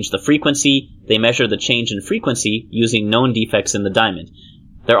would change the frequency. They measure the change in frequency using known defects in the diamond.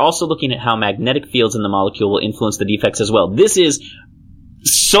 They're also looking at how magnetic fields in the molecule will influence the defects as well. This is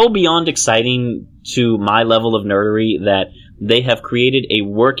so beyond exciting to my level of nerdery that they have created a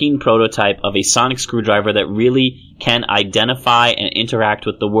working prototype of a sonic screwdriver that really can identify and interact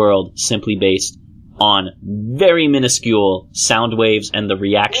with the world simply based on very minuscule sound waves and the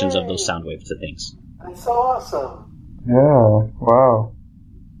reactions of those sound waves to things. That's so awesome. Yeah, wow.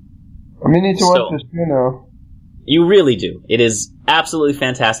 I mean, need to watch this too now. You really do. It is absolutely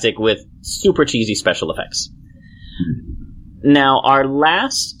fantastic with super cheesy special effects. Now, our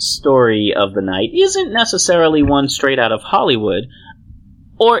last story of the night isn't necessarily one straight out of Hollywood,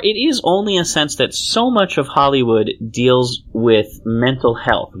 or it is only in a sense that so much of Hollywood deals with mental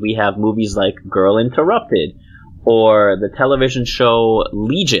health. We have movies like Girl Interrupted, or the television show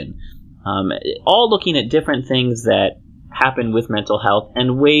Legion, all looking at different things that happen with mental health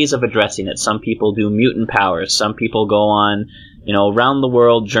and ways of addressing it. Some people do mutant powers. Some people go on, around the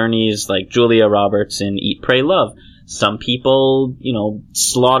world journeys like Julia Roberts in Eat, Pray, Love. Some people,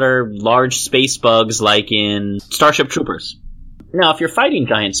 slaughter large space bugs like in Starship Troopers. Now, if you're fighting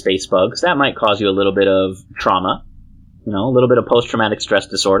giant space bugs, that might cause you a little bit of trauma. A little bit of post-traumatic stress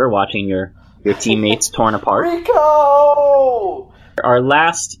disorder watching your teammates torn apart. Rico! Our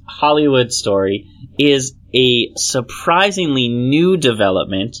last Hollywood story is a surprisingly new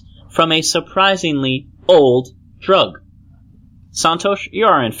development from a surprisingly old drug. Santosh, you're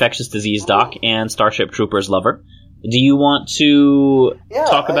our infectious disease doc and Starship Troopers lover. Do you want to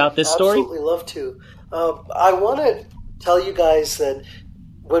talk about this story? I'd absolutely love to. I want to tell you guys that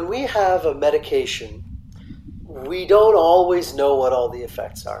when we have a medication, we don't always know what all the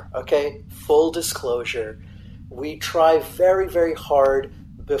effects are, okay? Full disclosure. We try very, very hard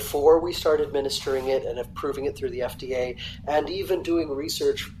before we start administering it and approving it through the FDA, and even doing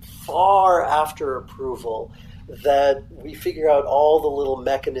research far after approval, that we figure out all the little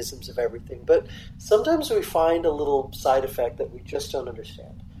mechanisms of everything. But sometimes we find a little side effect that we just don't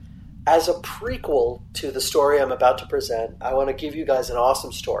understand. As a prequel to the story I'm about to present, I want to give you guys an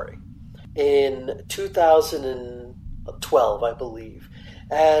awesome story. In 2012, I believe,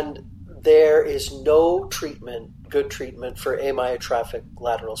 and there is no good treatment for amyotrophic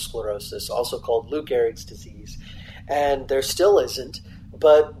lateral sclerosis, also called Lou Gehrig's disease. And there still isn't,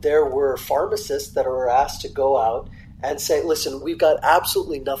 but there were pharmacists that were asked to go out and say, listen, we've got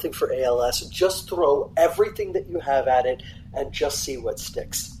absolutely nothing for ALS. Just throw everything that you have at it and just see what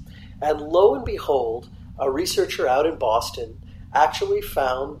sticks. And lo and behold, a researcher out in Boston actually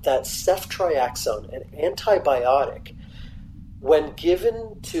found that ceftriaxone, an antibiotic, when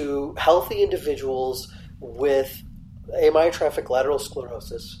given to healthy individuals with amyotrophic lateral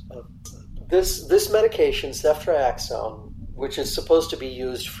sclerosis, this medication, ceftriaxone, which is supposed to be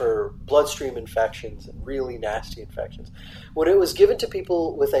used for bloodstream infections and really nasty infections, when it was given to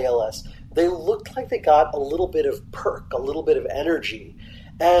people with ALS, they looked like they got a little bit of perk, a little bit of energy.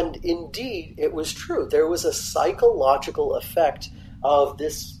 And indeed, it was true. There was a psychological effect of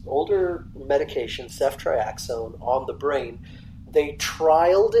this older medication, ceftriaxone, on the brain. They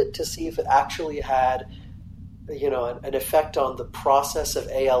trialed it to see if it actually had, an effect on the process of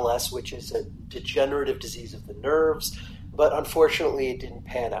ALS, which is a degenerative disease of the nerves. But unfortunately, it didn't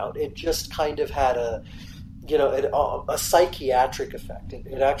pan out. It just kind of had a psychiatric effect.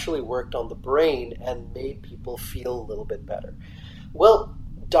 It actually worked on the brain and made people feel a little bit better. Well,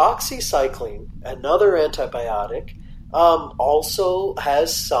 doxycycline, another antibiotic, also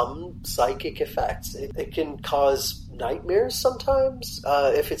has some psychic effects. It can cause nightmares sometimes.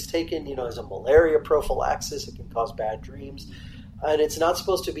 If it's taken, as a malaria prophylaxis, it can cause bad dreams. And it's not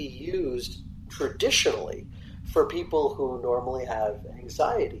supposed to be used traditionally for people who normally have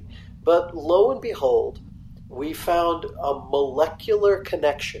anxiety. But lo and behold, we found a molecular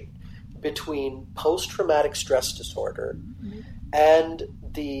connection between post-traumatic stress disorder and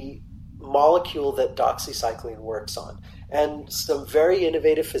the molecule that doxycycline works on. And some very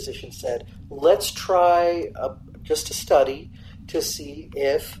innovative physicians said, let's try just a study to see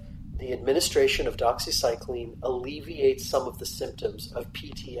if the administration of doxycycline alleviates some of the symptoms of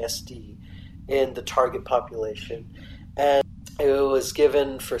PTSD in the target population. And it was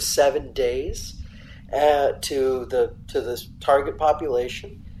given for 7 days to the target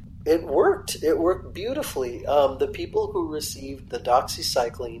population. It worked. It worked beautifully. The people who received the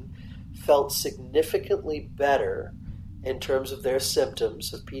doxycycline felt significantly better in terms of their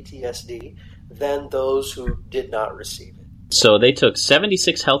symptoms of PTSD than those who did not receive it. So they took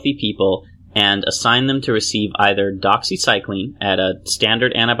 76 healthy people and assigned them to receive either doxycycline at a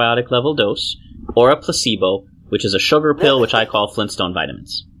standard antibiotic level dose or a placebo, which is a sugar pill, which I call Flintstone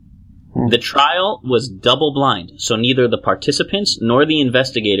vitamins. The trial was double-blind, so neither the participants nor the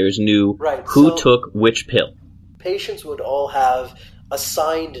investigators knew who took which pill. Patients would all have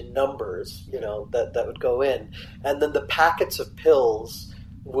assigned numbers, that would go in, and then the packets of pills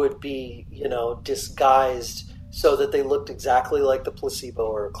would be, disguised so that they looked exactly like the placebo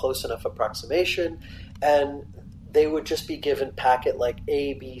or a close enough approximation, and they would just be given packet like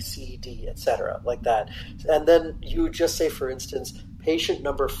A, B, C, D, etc., like that. And then you would just say, for instance, patient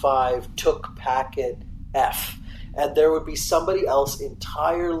number 5 took packet F, and there would be somebody else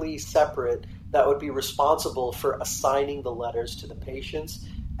entirely separate that would be responsible for assigning the letters to the patients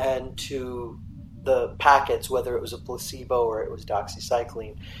and to the packets, whether it was a placebo or it was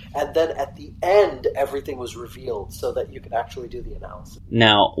doxycycline. And then at the end, everything was revealed so that you could actually do the analysis.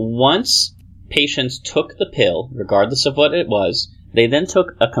 Now, once patients took the pill, regardless of what it was, they then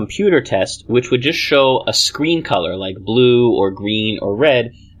took a computer test which would just show a screen color like blue or green or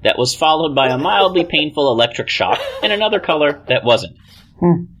red that was followed by a mildly painful electric shock and another color that wasn't.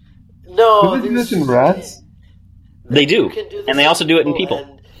 No, do they do this in rats? They do, and they also do it in people.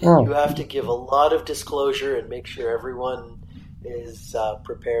 And you have to give a lot of disclosure and make sure everyone is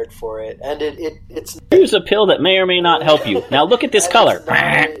prepared for it. And it's here's a pill that may or may not help you. Now look at this color.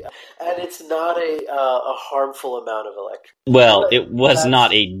 It's not a harmful amount of electric. Well, it was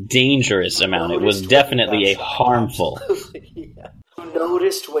not a dangerous amount. It was definitely a harmful. Absolutely, yeah. You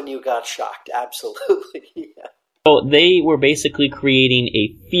noticed when you got shocked. Absolutely, yeah. So they were basically creating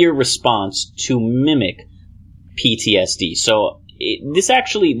a fear response to mimic PTSD. So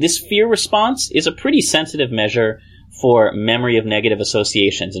this fear response is a pretty sensitive measure for memory of negative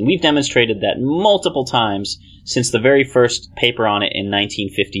associations. And we've demonstrated that multiple times since the very first paper on it in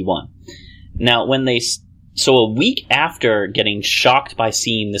 1951. Now, so a week after getting shocked by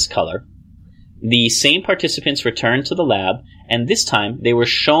seeing this color, the same participants returned to the lab, and this time they were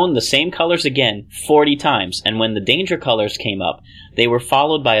shown the same colors again 40 times. And when the danger colors came up, they were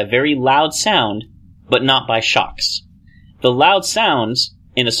followed by a very loud sound, but not by shocks. The loud sounds,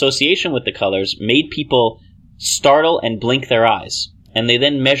 in association with the colors, made people startle and blink their eyes. And they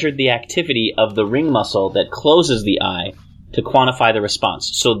then measured the activity of the ring muscle that closes the eye to quantify the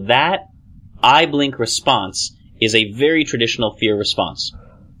response. So that eye blink response is a very traditional fear response.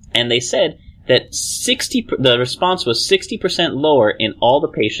 And they said that the response was 60% lower in all the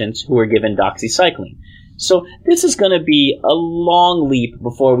patients who were given doxycycline. So this is going to be a long leap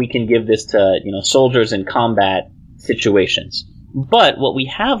before we can give this to, soldiers in combat situations. But what we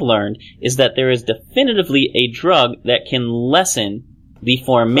have learned is that there is definitively a drug that can lessen the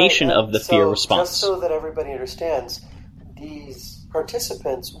formation of the fear response. Just so that everybody understands, these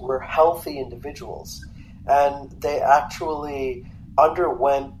participants were healthy individuals, and they actually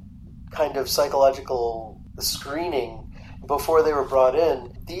underwent kind of psychological screening before they were brought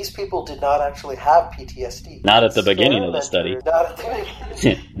in, these people did not actually have PTSD. Not at the beginning of the study. Not at the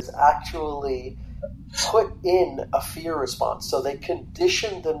beginning. It was actually put in a fear response. So they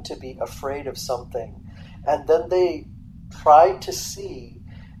conditioned them to be afraid of something. And then they tried to see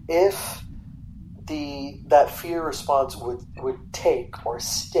if that fear response would take or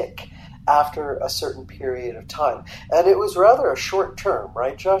stick after a certain period of time. And it was rather a short term,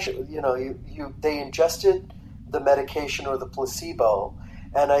 right, Josh? They ingested the medication or the placebo,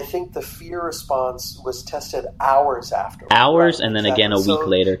 and I think the fear response was tested hours after. Hours, right? And then again a week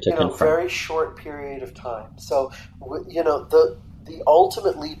later to confirm. Very short period of time. So, the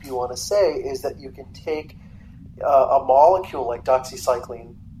ultimate leap you want to say is that you can take a molecule like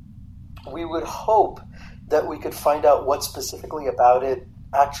doxycycline. We would hope that we could find out what specifically about it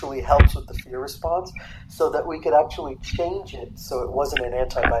actually helps with the fear response, so that we could actually change it so it wasn't an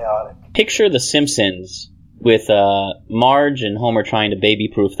antibiotic. Picture The Simpsons with Marge and Homer trying to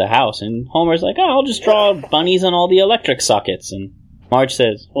baby-proof the house, and Homer's like, I'll just draw bunnies on all the electric sockets, and Marge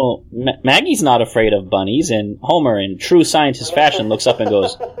says, well, Maggie's not afraid of bunnies, and Homer, in true scientist fashion, looks up and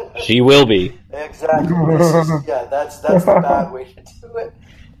goes, she will be. Exactly. That's the bad way to do it.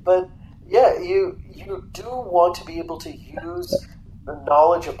 But, yeah, you do want to be able to use the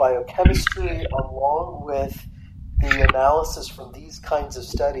knowledge of biochemistry along with the analysis from these kinds of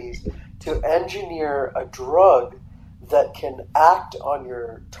studies to engineer a drug that can act on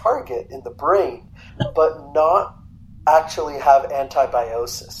your target in the brain, but not actually have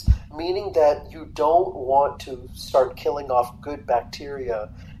antibiosis, meaning that you don't want to start killing off good bacteria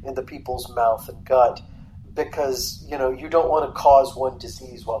in the people's mouth and gut because, you don't want to cause one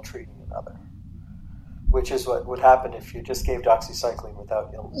disease while treating another, which is what would happen if you just gave doxycycline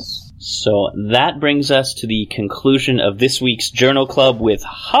without illness. So that brings us to the conclusion of this week's Journal Club with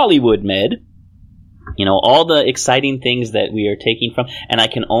Hollywood Med. All the exciting things that we are taking from, and I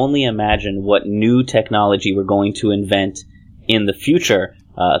can only imagine what new technology we're going to invent in the future,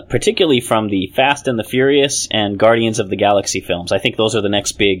 particularly from the Fast and the Furious and Guardians of the Galaxy films. I think those are the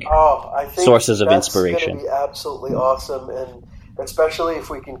next big sources of inspiration. That's going to be absolutely awesome, and especially if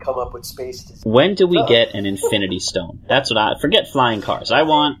we can come up with space disease. When do we get an Infinity Stone? That's what forget flying cars. I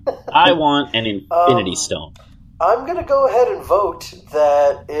want an Infinity Stone. I'm going to go ahead and vote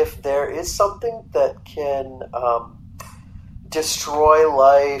that if there is something that can destroy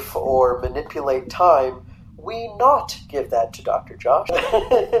life or manipulate time, we not give that to Dr. Josh.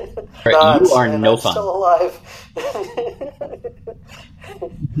 You are no fun. Still alive.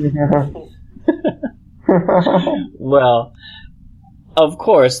 Well, of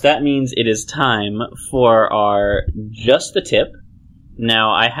course, that means it is time for our Just the Tip.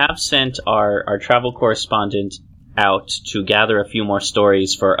 Now, I have sent our travel correspondent out to gather a few more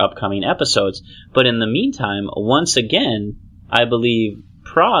stories for upcoming episodes, but in the meantime, once again, I believe,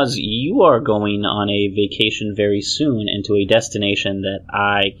 Praz, you are going on a vacation very soon into a destination that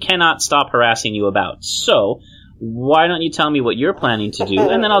I cannot stop harassing you about. So, why don't you tell me what you're planning to do,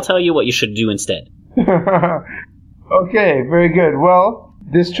 and then I'll tell you what you should do instead. Okay, very good. Well,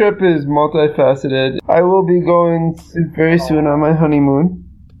 this trip is multifaceted. I will be going very soon on my honeymoon.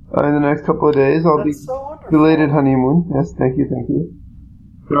 In the next couple of days, I'll be belated honeymoon. Yes, thank you.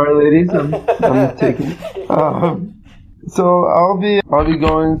 Sorry, ladies, I'm taking. So I'll be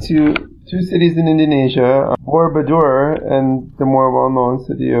going to two cities in Indonesia, Borobudur and the more well-known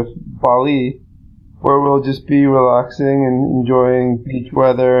city of Bali, where we'll just be relaxing and enjoying beach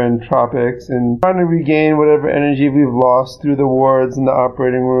weather and tropics and trying to regain whatever energy we've lost through the wards and the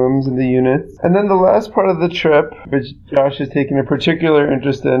operating rooms and the units. And then the last part of the trip, which Josh has taken a particular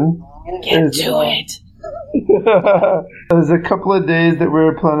interest in, Get to it! There's a couple of days that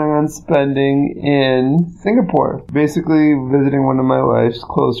we're planning on spending in Singapore. Basically visiting one of my wife's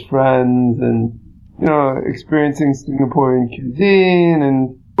close friends and, experiencing Singaporean cuisine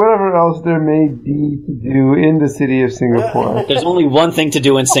and whatever else there may be to do in the city of Singapore. There's only one thing to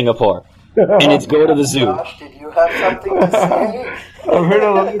do in Singapore, and it's go to the zoo. Josh, did you have something to say? I've heard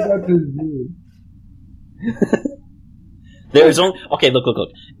a lot about the zoo. There's only... Okay, look.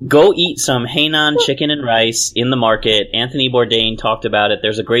 Go eat some Hainan chicken and rice in the market. Anthony Bourdain talked about it.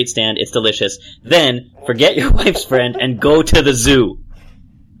 There's a great stand. It's delicious. Then, forget your wife's friend and go to the zoo.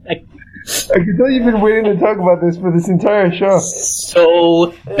 I can tell you've been waiting to talk about this for this entire show.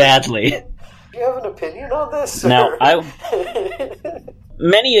 So badly. Do you have an opinion on this? Now,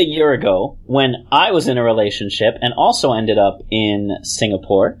 many a year ago, when I was in a relationship and also ended up in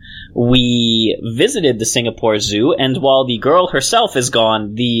Singapore, we visited the Singapore Zoo, and while the girl herself is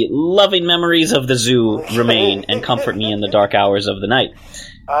gone, the loving memories of the zoo remain and comfort me in the dark hours of the night.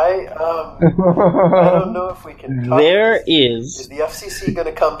 I don't know if we can talk. Is the FCC going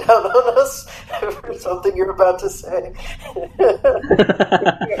to come down on us for something you're about to say?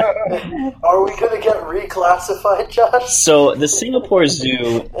 Are we going to get reclassified, Josh? So the Singapore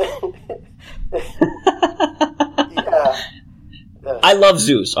Zoo... Yeah. I love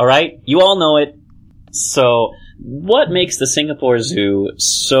zoos, alright? You all know it. So, what makes the Singapore Zoo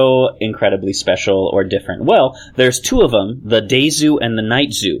so incredibly special or different? Well, there's two of them, the day zoo and the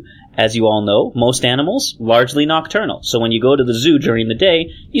night zoo. As you all know, most animals, largely nocturnal. So when you go to the zoo during the day,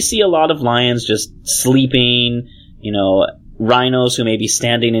 you see a lot of lions just sleeping, rhinos who may be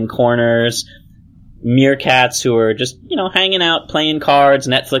standing in corners, meerkats who are just, hanging out, playing cards,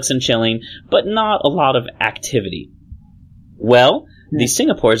 Netflix and chilling, but not a lot of activity. Well, the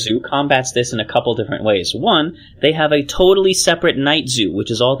Singapore Zoo combats this in a couple different ways. One, they have a totally separate night zoo,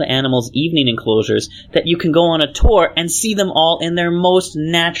 which is all the animals' evening enclosures, that you can go on a tour and see them all in their most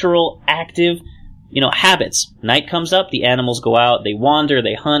natural, active, habits. Night comes up, the animals go out, they wander,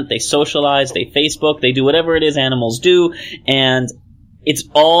 they hunt, they socialize, they Facebook, they do whatever it is animals do, and it's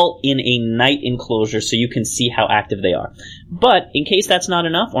all in a night enclosure so you can see how active they are. But in case that's not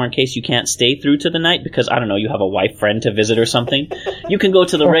enough, or in case you can't stay through to the night because, I don't know, you have a wife friend to visit or something, you can go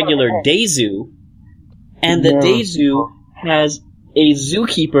to the regular day zoo, and the day zoo has a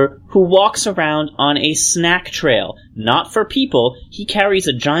zookeeper who walks around on a snack trail. Not for people, he carries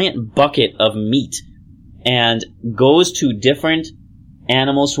a giant bucket of meat and goes to different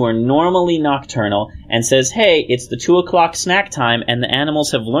animals who are normally nocturnal and says, hey, it's the 2 o'clock snack time, and the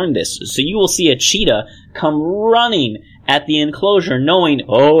animals have learned this. So you will see a cheetah come running at the enclosure knowing,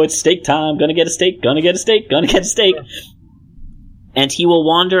 oh, it's steak time, gonna get a steak, gonna get a steak, gonna get a steak. And he will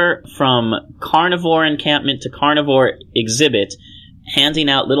wander from carnivore encampment to carnivore exhibit, handing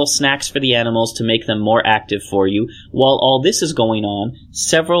out little snacks for the animals to make them more active for you. While all this is going on,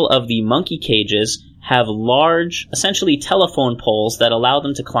 several of the monkey cages have large, essentially telephone poles that allow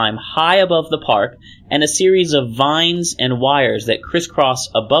them to climb high above the park, and a series of vines and wires that crisscross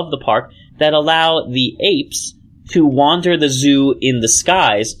above the park that allow the apes to wander the zoo in the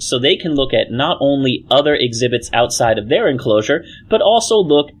skies so they can look at not only other exhibits outside of their enclosure, but also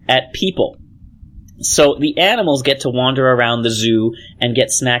look at people. So the animals get to wander around the zoo and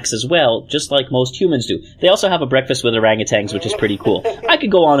get snacks as well, just like most humans do. They also have a breakfast with orangutans, which is pretty cool. I could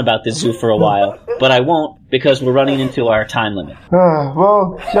go on about this zoo for a while, but I won't because we're running into our time limit.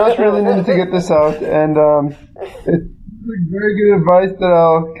 Well, Josh really needed to get this out, and it's very good advice that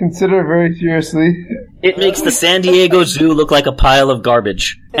I'll consider very seriously. It makes the San Diego Zoo look like a pile of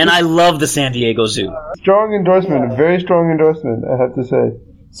garbage. And I love the San Diego Zoo. Strong endorsement, a very strong endorsement, I have to say.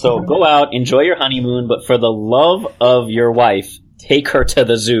 So go out, enjoy your honeymoon, but for the love of your wife, take her to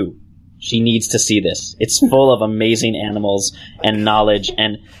the zoo. She needs to see this. It's full of amazing animals and knowledge.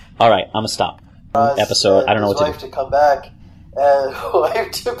 And alright, I'm gonna stop. Episode, I don't know what to do. His wife to come back and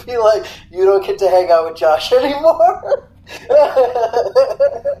wife to be like, you don't get to hang out with Josh anymore. I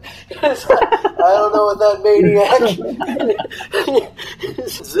don't know what that maniac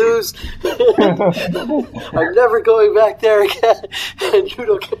Zeus. I'm never going back there again, and you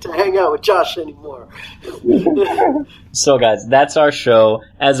don't get to hang out with Josh anymore. So guys, that's our show.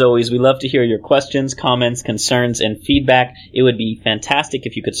 As always, we love to hear your questions, comments, concerns, and feedback. It would be fantastic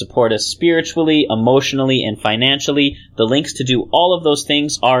if you could support us spiritually, emotionally, and financially. The links to do all of those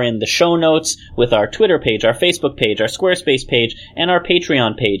things are in the show notes with our Twitter page, our Facebook page, our Squarespace page, and our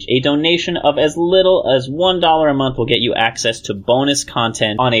Patreon page. A donation of as little as $1 a month will get you access to bonus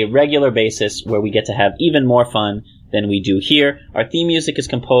content on a regular basis where we get to have even more fun than we do here. Our theme music is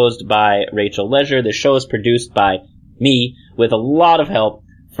composed by Rachel Leisure. The show is produced by me, with a lot of help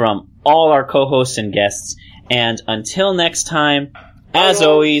from all our co-hosts and guests. And until next time, as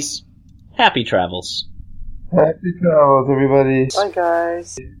always, happy travels. Happy travels, everybody. Bye,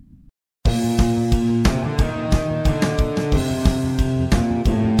 guys.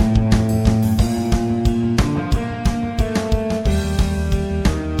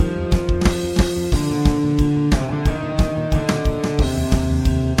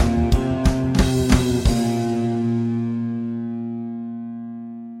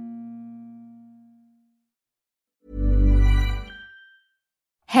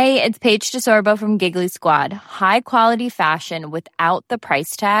 Hey, it's Paige DeSorbo from Giggly Squad. High quality fashion without the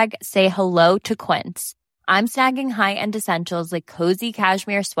price tag. Say hello to Quince. I'm snagging high-end essentials like cozy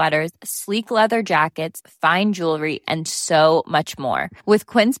cashmere sweaters, sleek leather jackets, fine jewelry, and so much more. With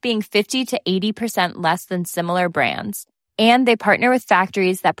Quince being 50 to 80% less than similar brands. And they partner with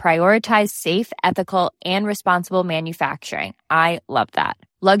factories that prioritize safe, ethical, and responsible manufacturing. I love that.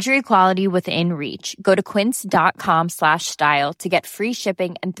 Luxury quality within reach. Go to quince.com/style to get free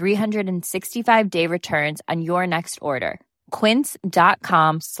shipping and 365-day returns on your next order.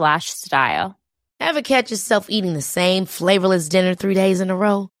 Quince.com/style. Ever catch yourself eating the same flavorless dinner 3 days in a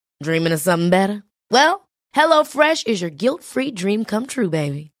row? Dreaming of something better? Well, HelloFresh is your guilt-free dream come true,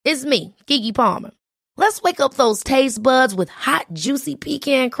 baby. It's me, Keke Palmer. Let's wake up those taste buds with hot, juicy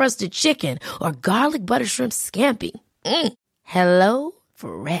pecan-crusted chicken or garlic butter shrimp scampi. Hello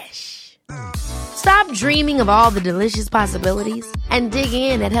Fresh. Stop dreaming of all the delicious possibilities and dig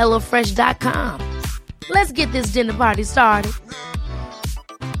in at HelloFresh.com. Let's get this dinner party started.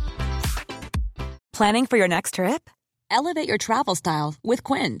 Planning for your next trip? Elevate your travel style with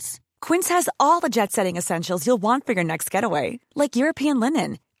Quince. Quince has all the jet-setting essentials you'll want for your next getaway, like European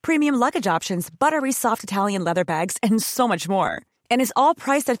linen, premium luggage options, buttery soft Italian leather bags, and so much more. And is all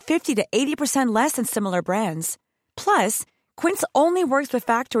priced at 50 to 80% less than similar brands. Plus, Quince only works with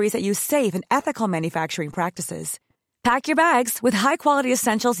factories that use safe and ethical manufacturing practices. Pack your bags with high-quality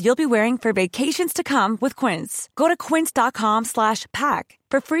essentials you'll be wearing for vacations to come with Quince. Go to quince.com/pack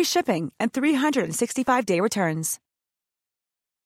for free shipping and 365-day returns.